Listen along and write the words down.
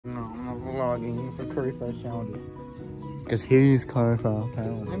vlogging for curry fries challenges. Because he's curry fries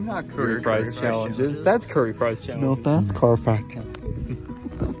challenges. I'm not curry fries challenges. That's curry fries challenges. No, that's curry fries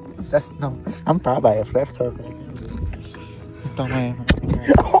challenges. That's no. I'm proud of it. That's curry fries. Don't worry.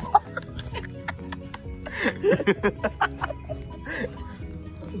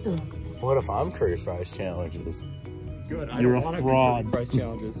 What if I'm curry fries challenges? Good. You're a fraud. Curry fries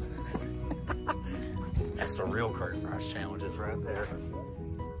challenges. That's the real curry fries challenges right there.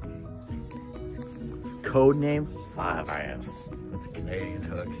 Code name 5S. With the Canadian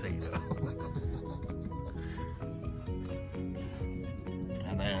tuxedo.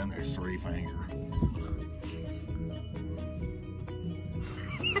 And then there's 3 finger.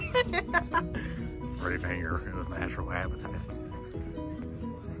 3 finger in his natural habitat.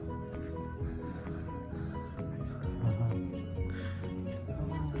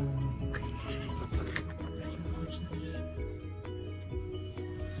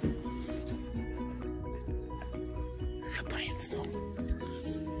 Still.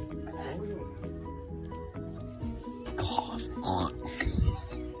 Cough.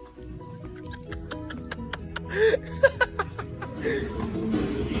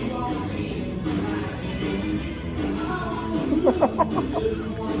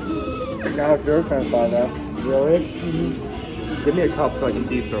 Now it's your turn, 5S. Really? Mm-hmm. Give me a cup so I can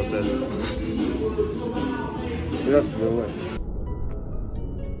deep throat this. You have to do it.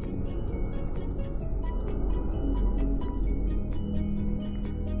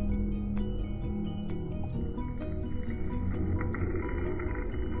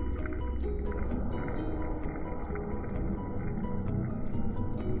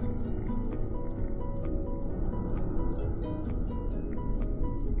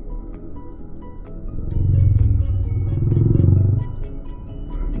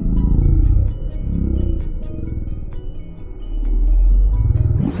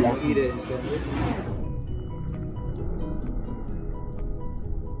 Eat it instantly.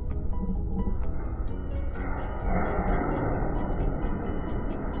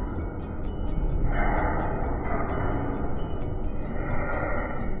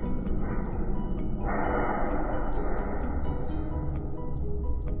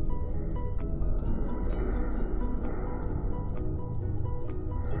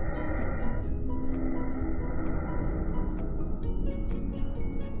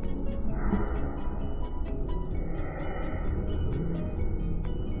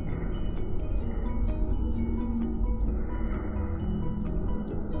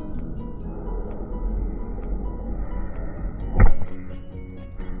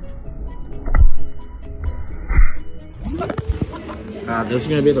 This is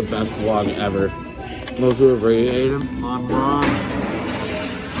gonna be the best vlog ever. Most who have already ate them. I'm wrong.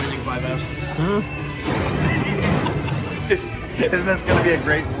 What do you think, 5S? Huh? Isn't this gonna be a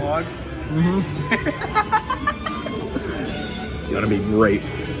great vlog? Mm-hmm. It's gonna be great.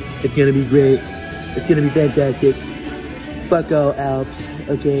 It's gonna be great. It's gonna be fantastic. Fuck all Alps,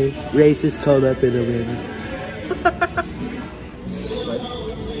 okay? Racist cola for the win.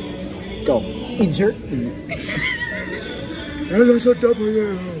 Go. Insert. Hello, shut up,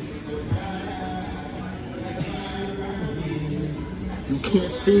 you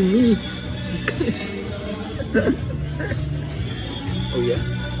can't see me. Oh yeah?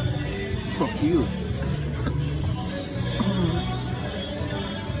 Fuck you.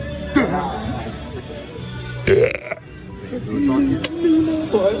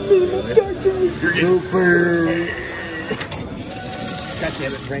 You're getting God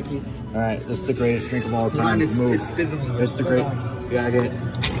damn it, Frankie. Alright, this is the greatest drink of all time. Move. This is the great. You gotta get a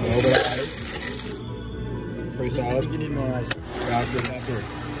little bit of ice. Pretty solid. You need more ice.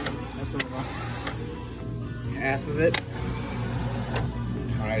 Half of it.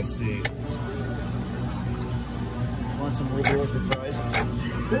 I see. Want some reward for fries?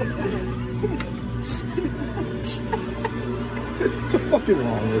 What the fuck is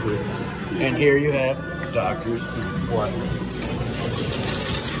wrong with you? And here you have Doctor's what?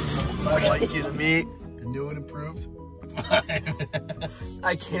 I like his meat. New and improved.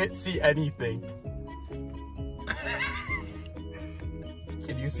 I can't see anything.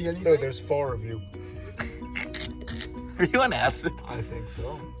 Can you see anything? No, there's 4 of you. Are you on acid? I think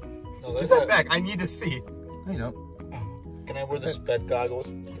so. No, give that back. I need to see. I know. Can I wear the sped goggles?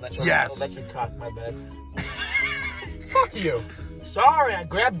 Yes. I'll let you cock my bed. Fuck you. Sorry, I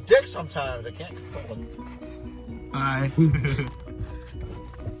grab dick sometimes. I can't control it. Bye.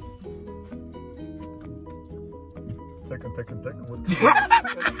 Second.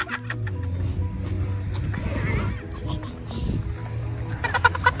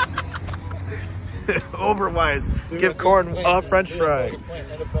 Overwise. Give corn a French fry.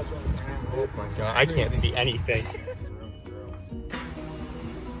 Oh my god, I can't see anything.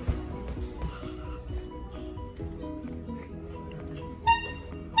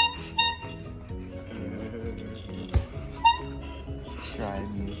 Try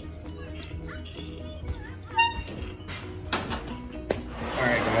me.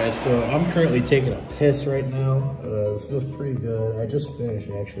 Alright guys, so I'm currently taking a piss right now. This feels pretty good. I just finished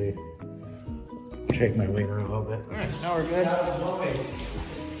actually. Shake my wiener a little bit. Alright, now we're good.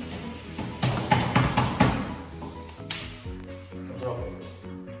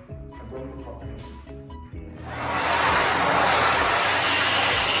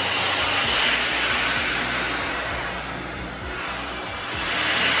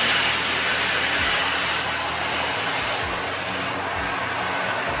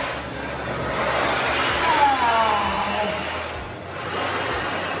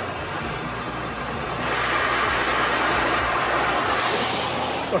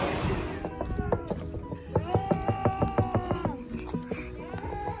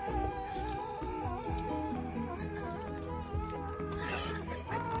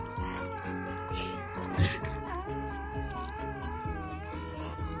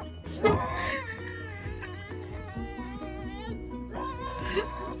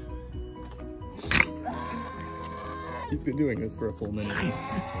 He's been doing this for a full minute.